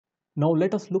Now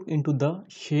let us look into the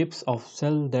shapes of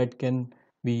cell that can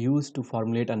be used to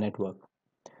formulate a network.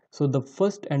 So the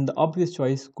first and the obvious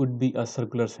choice could be a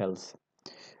circular cells.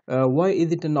 Why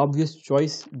is it an obvious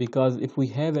choice? Because if we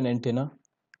have an antenna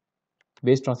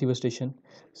based transceiver station,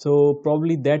 so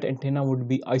probably that antenna would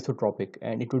be isotropic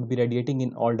and it would be radiating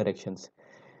in all directions.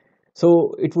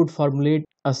 So it would formulate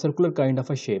a circular kind of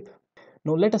a shape.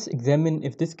 Now let us examine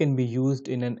if this can be used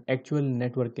in an actual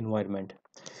network environment.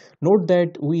 Note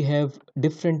that we have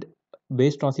different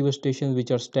base transceiver stations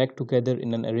which are stacked together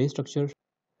in an array structure.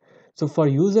 So for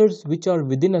users which are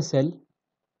within a cell,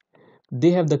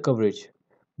 they have the coverage.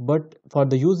 But for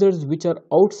the users which are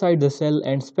outside the cell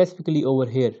and specifically over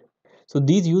here, so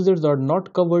these users are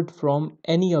not covered from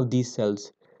any of these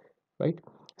cells, right?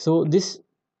 So this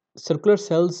circular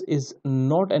cells is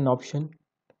not an option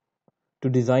to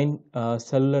design a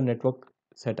cellular network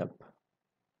setup.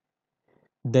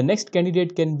 The next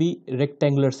candidate can be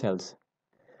rectangular cells.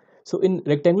 So in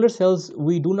rectangular cells,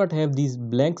 we do not have these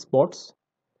blank spots,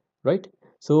 right?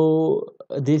 So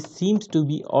this seems to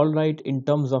be all right in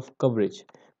terms of coverage,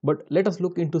 but let us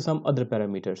look into some other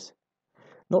parameters.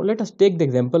 Now let us take the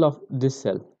example of this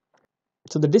cell.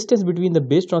 So the distance between the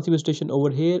base transceiver station over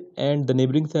here and the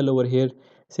neighboring cell over here,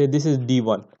 say this is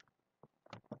D1.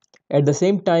 At the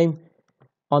same time,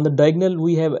 on the diagonal,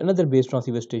 we have another base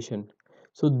transceiver station.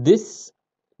 So this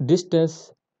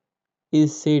distance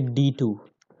is say D2.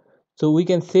 So we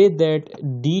can say that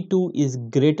D2 is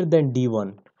greater than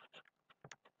D1,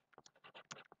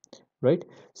 right?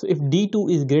 So if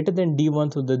D2 is greater than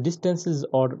D1, so the distances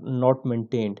are not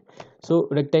maintained. So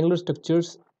rectangular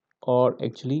structures are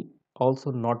actually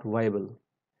also not viable.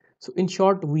 So in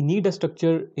short, we need a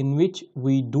structure in which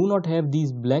we do not have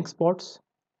these blank spots.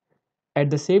 At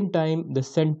the same time, the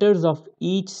centers of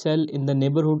each cell in the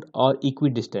neighborhood are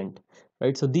equidistant,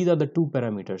 right? So these are the two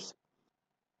parameters.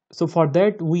 So for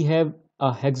that, we have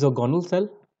a hexagonal cell.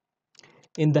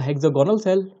 In the hexagonal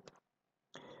cell,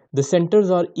 the centers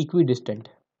are equidistant.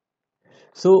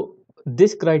 So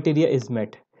this criteria is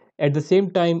met. At the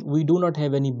same time, we do not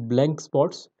have any blank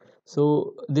spots.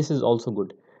 So this is also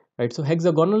good, right? So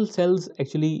hexagonal cells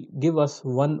actually give us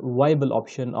one viable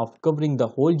option of covering the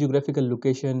whole geographical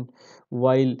location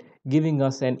while giving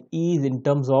us an ease in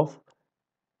terms of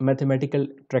mathematical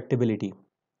tractability.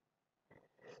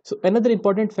 So another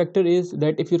important factor is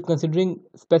that if you're considering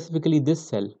specifically this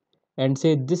cell and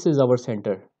say this is our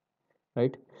center,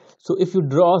 right? So if you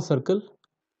draw a circle,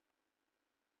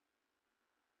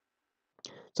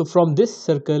 so from this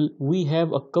circle, we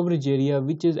have a coverage area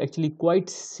which is actually quite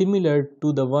similar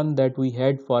to the one that we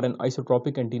had for an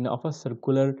isotropic antenna of a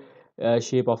circular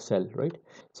shape of cell, right?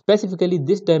 Specifically,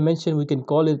 this dimension we can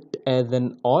call it as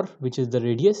an R, which is the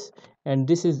radius, and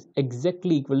this is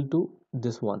exactly equal to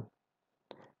this one,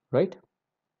 right?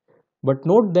 But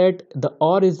note that the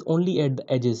R is only at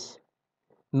the edges,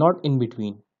 not in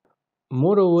between.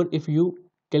 Moreover, if you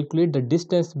calculate the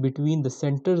distance between the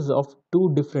centers of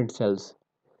two different cells,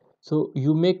 so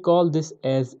you may call this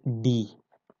as D,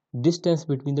 distance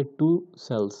between the two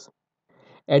cells.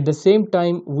 At the same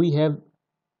time, we have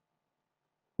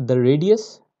the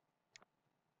radius,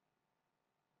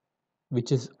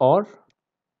 which is R.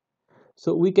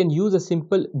 So we can use a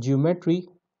simple geometry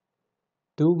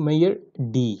to measure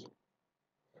D.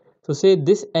 So say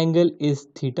this angle is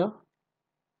theta.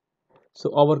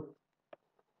 So our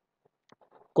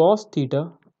cos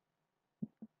theta,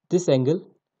 this angle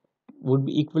would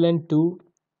be equivalent to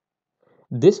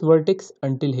this vertex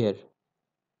until here,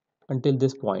 until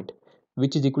this point,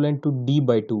 which is equivalent to D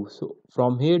by 2. So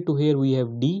from here to here we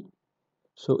have D.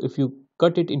 So if you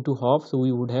cut it into half, so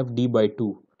we would have D by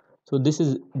 2. So this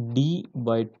is D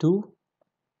by 2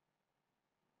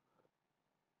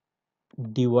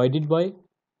 divided by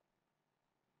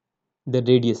the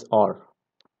radius R.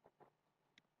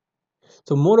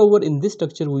 So moreover, in this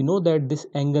structure, we know that this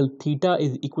angle theta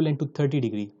is equivalent to 30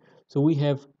 degree. So we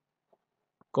have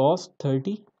cos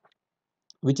 30,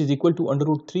 which is equal to under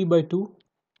root 3 by 2.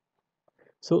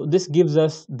 So this gives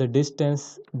us the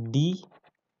distance D,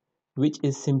 which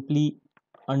is simply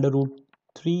under root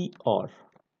 3R.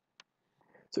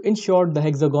 So in short, the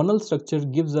hexagonal structure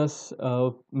gives us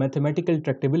mathematical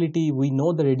tractability. We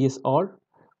know the radius R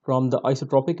from the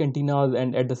isotropic antennas,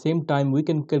 and at the same time we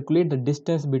can calculate the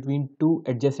distance between two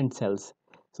adjacent cells.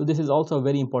 So this is also a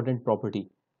very important property.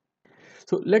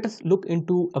 So let us look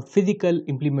into a physical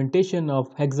implementation of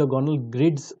hexagonal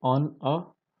grids on a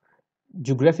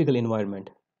geographical environment.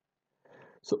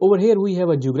 So over here we have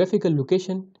a geographical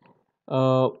location.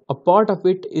 A part of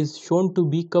it is shown to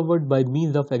be covered by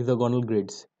means of hexagonal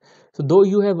grids. So though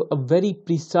you have a very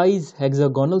precise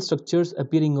hexagonal structures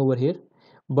appearing over here,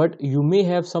 but you may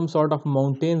have some sort of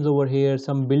mountains over here,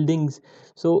 some buildings.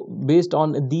 So based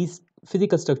on these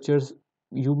physical structures,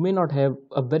 you may not have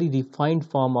a very refined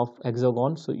form of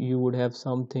hexagon, so you would have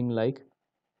something like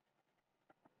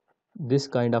this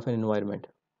kind of an environment.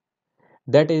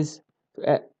 That is,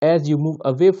 as you move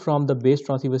away from the base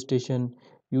transceiver station,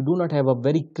 you do not have a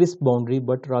very crisp boundary,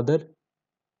 but rather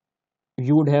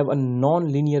you would have a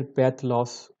non-linear path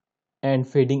loss and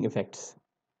fading effects.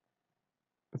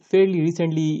 Fairly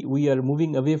recently, we are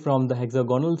moving away from the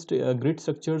hexagonal grid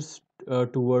structures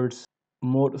towards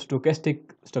more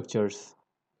stochastic structures,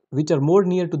 which are more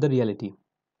near to the reality.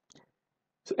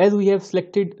 So as we have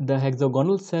selected the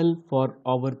hexagonal cell for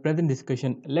our present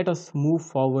discussion, let us move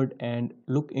forward and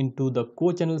look into the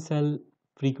co-channel cell,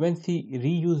 frequency,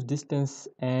 reuse distance,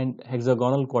 and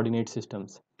hexagonal coordinate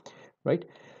systems, right?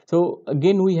 So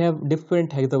again, we have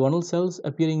different hexagonal cells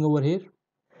appearing over here.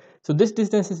 So this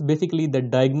distance is basically the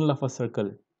diagonal of a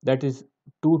circle, that is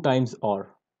 2 times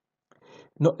r.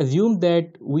 Now assume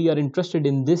that we are interested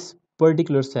in this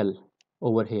particular cell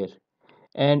over here,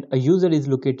 and a user is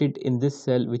located in this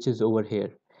cell which is over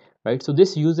here, right? So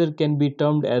this user can be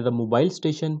termed as a mobile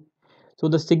station. So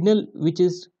the signal which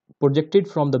is projected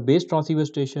from the base transceiver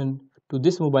station to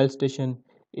this mobile station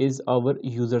is our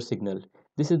user signal.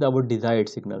 This is our desired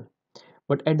signal.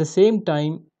 But at the same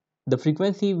time, the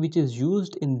frequency which is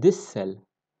used in this cell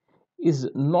is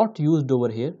not used over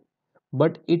here,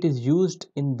 but it is used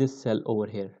in this cell over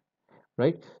here,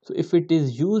 right? So if it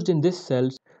is used in this cell,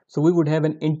 so we would have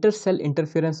an inter-cell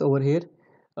interference over here,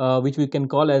 which we can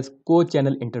call as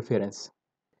co-channel interference,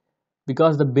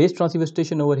 because the base transceiver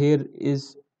station over here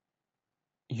is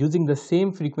using the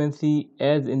same frequency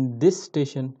as in this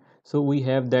station, so we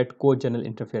have that co-channel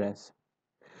interference.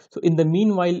 So in the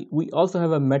meanwhile, we also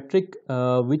have a metric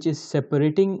which is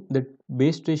separating the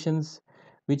base stations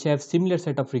which have similar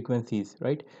set of frequencies,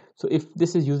 right? So if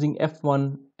this is using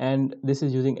f1 and this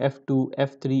is using f2,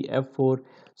 f3, f4,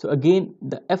 so again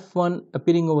the f1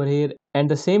 appearing over here and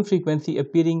the same frequency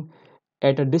appearing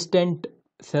at a distant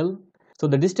cell. So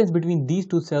the distance between these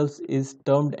two cells is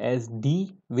termed as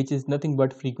d, which is nothing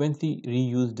but frequency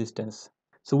reuse distance.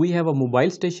 So we have a mobile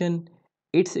station,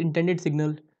 its intended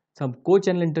signal, some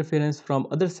co-channel interference from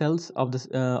other cells of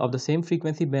the same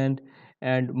frequency band,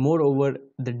 and moreover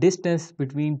the distance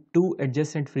between two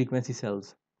adjacent frequency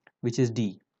cells, which is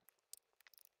d.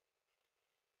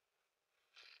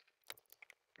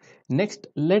 Next,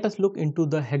 let us look into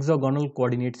the hexagonal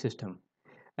coordinate system.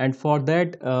 And for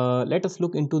that, let us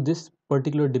look into this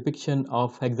particular depiction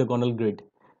of hexagonal grid,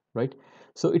 right?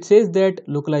 So it says that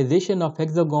localization of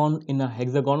hexagon in a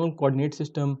hexagonal coordinate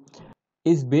system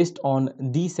is based on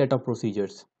these set of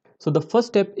procedures. So the first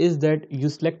step is that you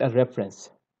select a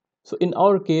reference. So in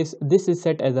our case, this is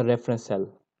set as a reference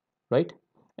cell, right?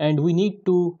 And we need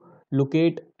to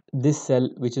locate this cell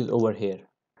which is over here.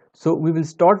 So we will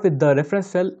start with the reference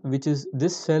cell, which is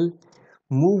this cell.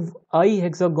 Move I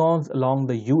hexagons along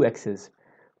the U axis.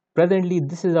 Presently,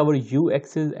 this is our U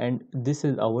axis and this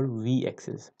is our V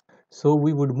axis. So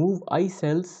we would move I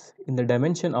cells in the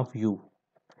dimension of U,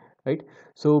 right?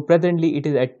 So presently it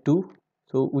is at 2,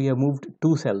 so we have moved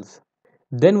 2 cells.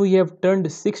 Then we have turned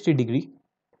 60-degree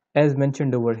as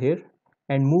mentioned over here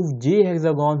and move j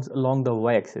hexagons along the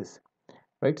y-axis,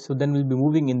 right? So then we'll be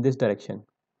moving in this direction,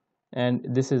 and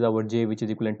this is our j, which is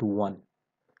equivalent to 1.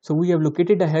 So we have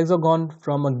located a hexagon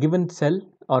from a given cell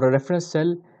or a reference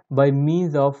cell by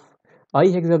means of I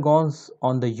hexagons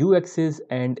on the u-axis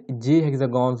and j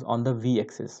hexagons on the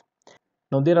v-axis.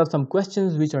 Now there are some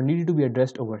questions which are needed to be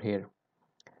addressed over here.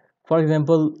 For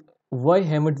example, why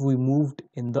haven't we moved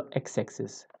in the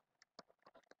x-axis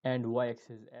and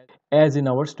y-axis as in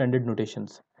our standard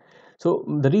notations? So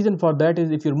the reason for that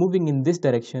is, if you're moving in this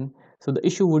direction, so the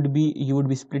issue would be you would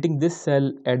be splitting this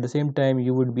cell, at the same time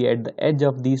you would be at the edge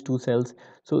of these two cells,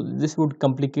 so this would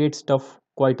complicate stuff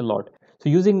quite a lot. So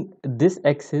using this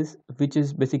axis, which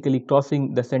is basically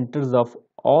crossing the centers of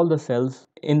all the cells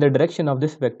in the direction of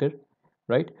this vector,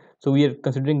 right? So we are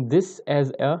considering this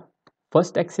as a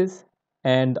first axis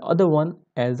and the other one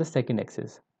as the second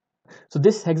axis. So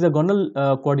this hexagonal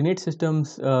coordinate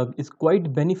systems is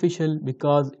quite beneficial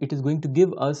because it is going to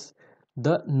give us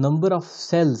the number of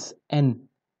cells n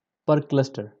per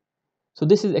cluster. So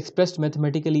this is expressed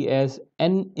mathematically as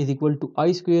n is equal to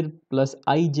I square plus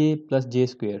ij plus j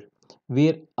square,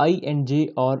 where I and j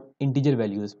are integer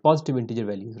values, positive integer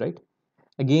values, right?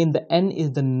 Again, the n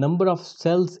is the number of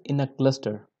cells in a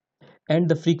cluster, and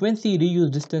the frequency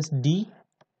reuse distance d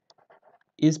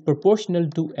is proportional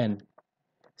to n.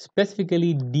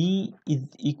 Specifically, d is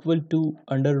equal to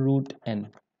under root n.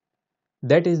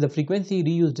 That is, the frequency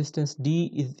reuse distance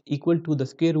d is equal to the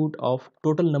square root of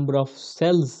total number of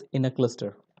cells in a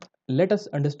cluster. Let us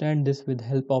understand this with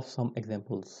help of some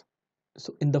examples.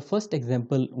 So in the first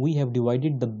example, we have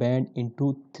divided the band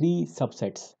into three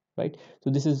subsets, right?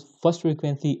 So this is first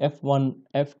frequency f1,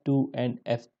 f2, and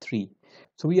f3.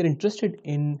 So we are interested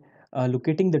in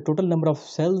locating the total number of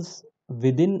cells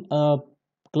within a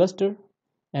cluster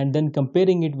and then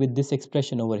comparing it with this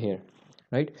expression over here,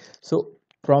 right? So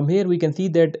from here we can see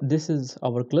that this is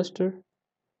our cluster,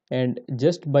 and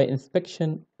just by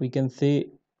inspection we can say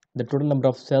the total number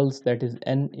of cells, that is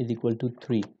n, is equal to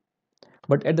 3.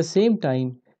 But at the same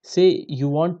time, say you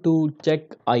want to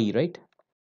check I, right?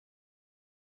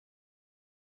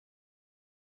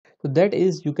 So that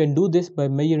is, you can do this by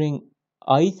measuring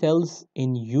I cells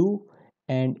in U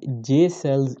and J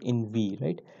cells in V,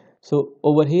 right? So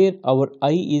over here our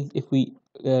I is, if we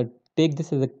take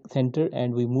this as a center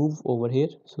and we move over here,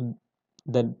 so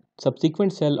the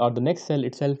subsequent cell or the next cell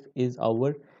itself is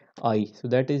our I. So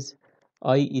that is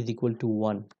I is equal to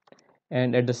 1,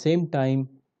 and at the same time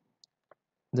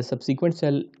the subsequent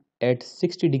cell at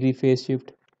 60-degree phase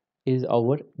shift is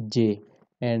our J,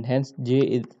 and hence J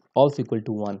is also equal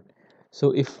to 1.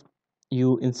 So if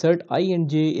you insert I and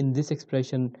J in this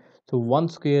expression, so 1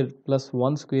 square plus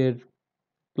 1 square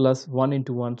plus 1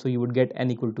 into 1, so you would get n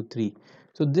equal to 3.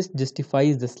 So this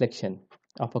justifies the selection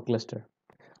of a cluster.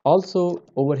 Also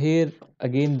over here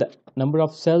again, the number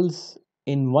of cells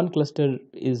in one cluster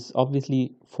is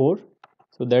obviously 4,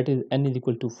 so that is n is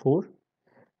equal to 4.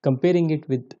 Comparing it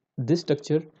with this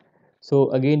structure,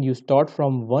 so again you start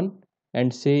from 1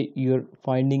 and say you're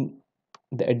finding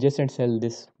the adjacent cell,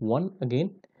 this 1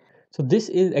 again. So this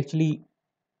is actually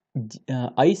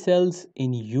I cells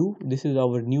in U, this is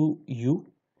our new U.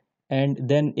 And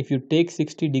then if you take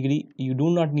 60-degree, you do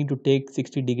not need to take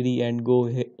 60-degree and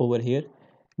go over here,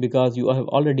 because you have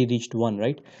already reached 1,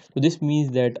 right? So this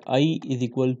means that I is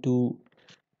equal to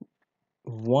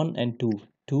 1 and 2,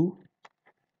 2.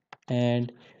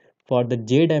 And for the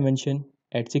J dimension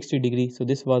at 60-degree, so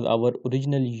this was our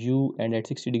original U, and at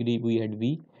 60-degree we had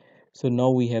V. So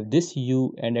now we have this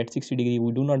U, and at 60-degree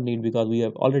we do not need, because we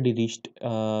have already reached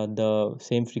the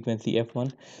same frequency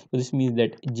f1. So this means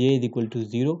that J is equal to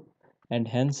 0, and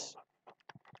hence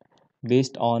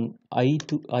based on I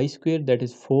to I square, that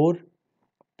is 4,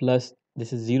 plus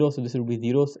this is 0, so this will be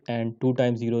zeros, and 2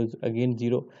 times 0 is again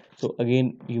 0. So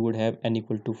again you would have n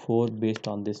equal to 4 based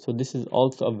on this. So this is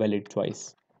also a valid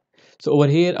choice. So over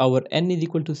here our n is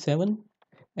equal to 7,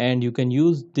 and you can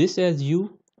use this as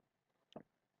U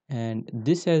and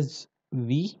this as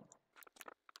V.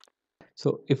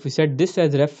 So if we set this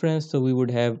as reference, so we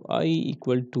would have I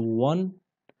equal to 1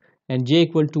 and J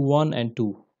equal to 1 and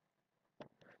 2,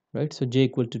 right? So J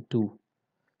equal to 2.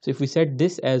 So if we set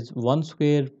this as 1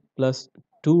 square plus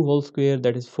 2 whole square,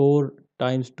 that is 4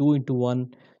 times 2 into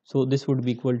 1, so this would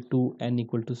be equal to n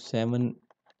equal to 7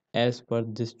 as per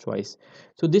this choice.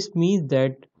 So this means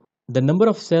that the number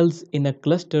of cells in a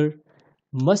cluster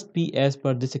must be as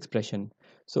per this expression.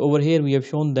 So over here we have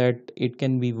shown that it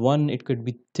can be 1, it could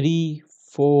be 3,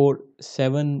 4,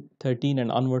 7, 13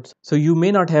 and onwards. So you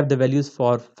may not have the values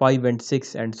for 5 and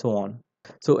 6 and so on.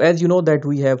 So as you know that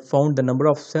we have found the number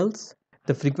of cells,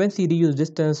 the frequency reuse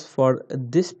distance for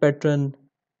this pattern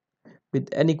with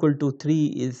n equal to 3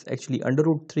 is actually under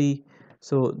root 3.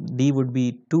 So d would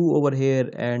be 2 over here,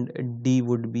 and d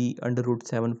would be under root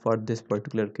 7 for this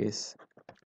particular case.